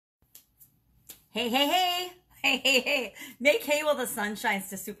Hey, hey, hey, hey, hey, hey. Make hay while the sun shines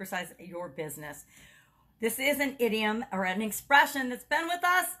to supersize your business. This is an idiom or an expression that's been with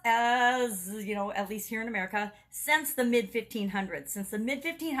us at least here in America, since the mid 1500s. Since the mid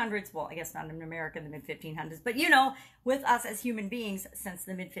 1500s, well, I guess not in America in the mid 1500s, but with us as human beings since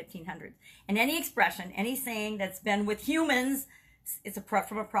the mid 1500s. And any expression, any saying that's been with humans, it's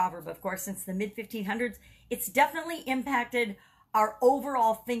from a proverb, of course, since the mid 1500s, it's definitely impacted our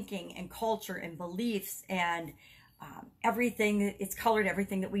overall thinking and culture and beliefs and everything. It's colored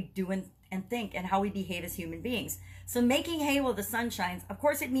everything that we do and think and how we behave as human beings. So making hay while the sun shines, of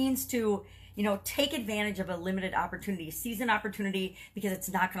course, it means to, take advantage of a limited opportunity, seize an opportunity, because it's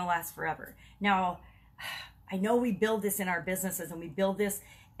not going to last forever. Now, I know we build this in our businesses and we build this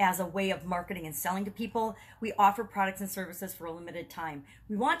as a way of marketing and selling to people. We offer products and services for a limited time.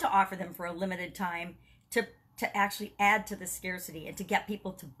 We want to offer them for a limited time to actually add to the scarcity and to get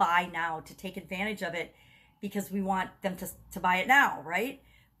people to buy now, to take advantage of it, because we want them to buy it now, right?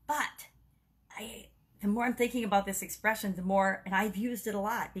 But the more I'm thinking about this expression, the more, and I've used it a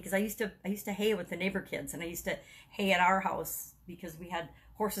lot, because I used to hay with the neighbor kids, and I used to hay at our house because we had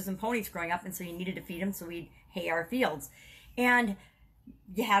horses and ponies growing up, and so you needed to feed them, so we'd hay our fields. And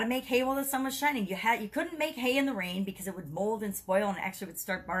you had to make hay while the sun was shining. You couldn't make hay in the rain because it would mold and spoil and actually would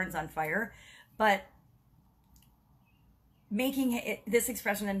start barns on fire. But making this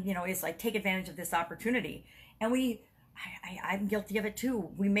expression, and is like, take advantage of this opportunity. And I'm guilty of it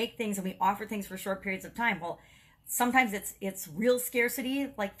too. We make things and we offer things for short periods of time. Well, sometimes it's real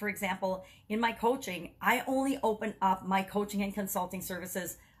scarcity. Like, for example, in my coaching, I only open up my coaching and consulting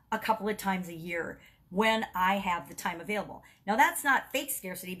services a couple of times a year when I have the time available. Now, that's not fake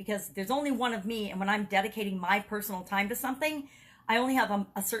scarcity, because there's only one of me, and when I'm dedicating my personal time to something, I only have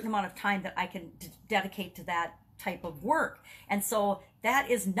a certain amount of time that I can dedicate to that type of work. And so that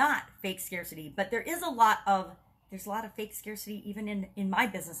is not fake scarcity, but there's a lot of fake scarcity even in my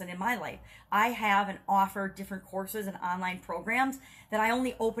business and in my life. I have and offer different courses and online programs that I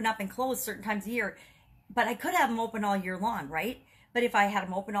only open up and close certain times a year, but I could have them open all year long, right? But if I had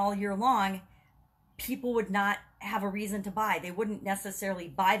them open all year long, people would not have a reason to buy. They wouldn't necessarily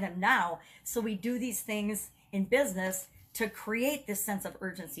buy them now. So we do these things in business to create this sense of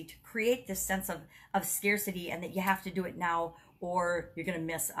urgency, to create this sense of scarcity, and that you have to do it now or you're going to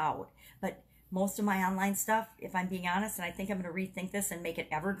miss out. But most of my online stuff, if I'm being honest, and I think I'm going to rethink this and make it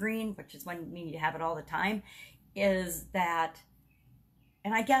evergreen, which is when you have it all the time, is that,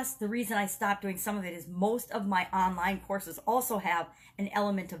 and I guess the reason I stopped doing some of it is most of my online courses also have an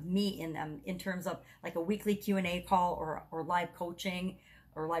element of me in them, in terms of like a weekly Q&A call or live coaching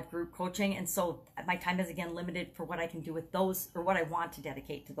or live group coaching. And so my time is again limited for what I can do with those, or what I want to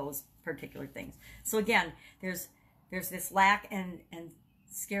dedicate to those particular things. So again, there's this lack and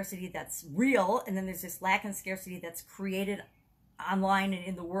scarcity that's real, and then there's this lack and scarcity that's created online and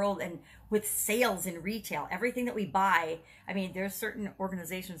in the world, and with sales in retail. Everything that we buy, I mean, there's certain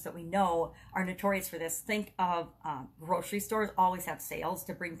organizations that we know are notorious for this. Think of grocery stores always have sales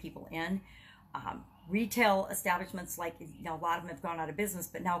to bring people in. Retail establishments, like, a lot of them have gone out of business,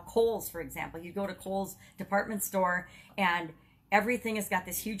 but now Kohl's, for example, you go to Kohl's department store and everything has got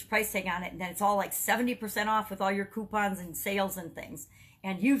this huge price tag on it, and then it's all like 70% off with all your coupons and sales and things.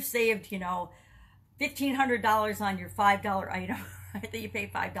 And you've saved, $1,500 on your $5 item that you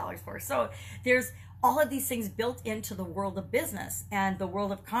paid $5 for. So there's all of these things built into the world of business and the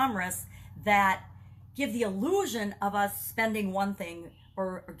world of commerce that give the illusion of us spending one thing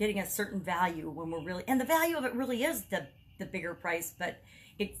or getting a certain value, when we're really, and the value of it really is the bigger price, but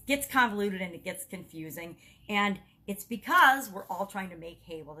it gets convoluted and it gets confusing. And it's because we're all trying to make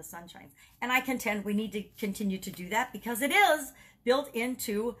hay while the sun shines. And I contend we need to continue to do that, because it is built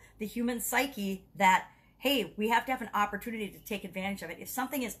into the human psyche that, hey, we have to have an opportunity to take advantage of it. If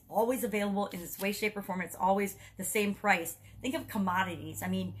something is always available in its way, shape, or form, it's always the same price. Think of commodities. I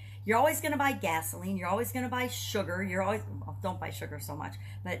mean, you're always going to buy gasoline. You're always going to buy sugar. Well, don't buy sugar so much,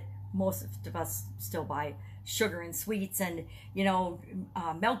 but most of us still buy sugar and sweets and,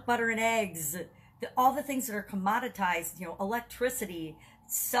 milk, butter, and eggs. All the things that are commoditized, electricity,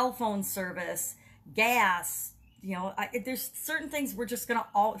 cell phone service, gas, there's certain things we're just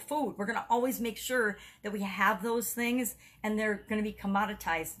food, we're going to always make sure that we have those things, and they're going to be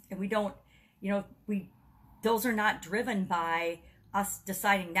commoditized, and we don't, those are not driven by us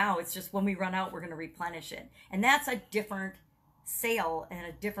deciding now. It's just when we run out, we're going to replenish it. And that's a different sale and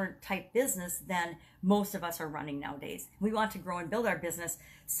a different type business than most of us are running nowadays. We want to grow and build our business.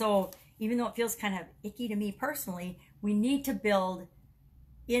 So even though it feels kind of icky to me personally, we need to build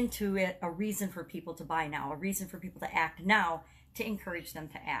into it a reason for people to buy now, a reason for people to act now, to encourage them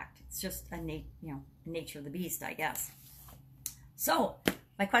to act. It's just a nature of the beast, I guess. So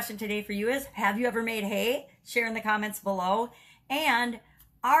my question today for you is, have you ever made hay? Share in the comments below. And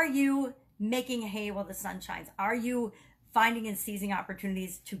are you making hay while the sun shines? Are you finding and seizing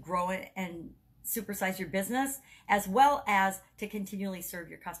opportunities to grow it and supersize your business, as well as to continually serve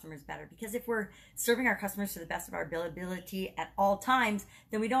your customers better? Because if we're serving our customers to the best of our ability at all times,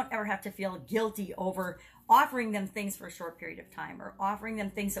 then we don't ever have to feel guilty over offering them things for a short period of time, or offering them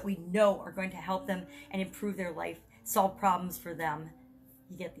things that we know are going to help them and improve their life, solve problems for them.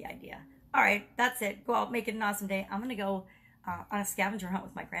 You get the idea. All right, that's it. Go out, make it an awesome day. I'm going to go on a scavenger hunt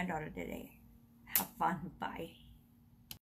with my granddaughter today. Have fun. Bye.